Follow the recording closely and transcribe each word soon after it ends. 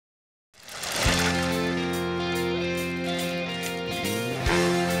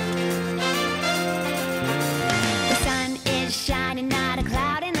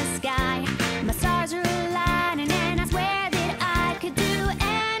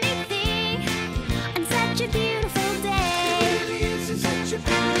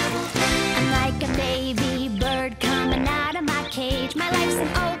life's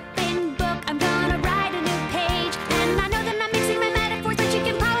an open book. I'm gonna write a new page. And I know that I'm mixing my metaphors, but you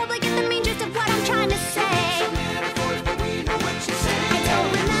can probably get the main gist of what I'm trying to say. I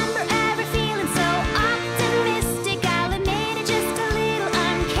don't remember ever feeling so optimistic. I'll admit it, just a little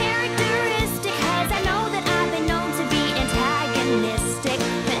uncharacteristic. 'Cause I know that I've been known to be antagonistic.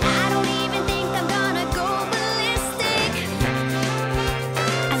 But I don't even think I'm gonna go ballistic.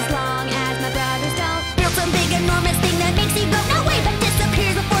 As long as my brothers don't build some big enormous thing that makes you go no way, but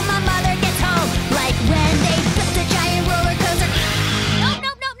disappears before my mother gets home. Like when they built a giant roller coaster.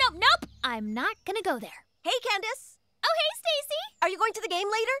 Nope. I'm not gonna go there. Hey, Candace. Oh, hey, Stacy. Are you going to the game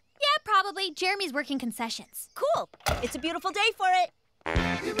later? Yeah, probably. Jeremy's working concessions. Cool. It's a beautiful day for it.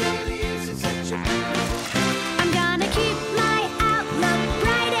 It really is such a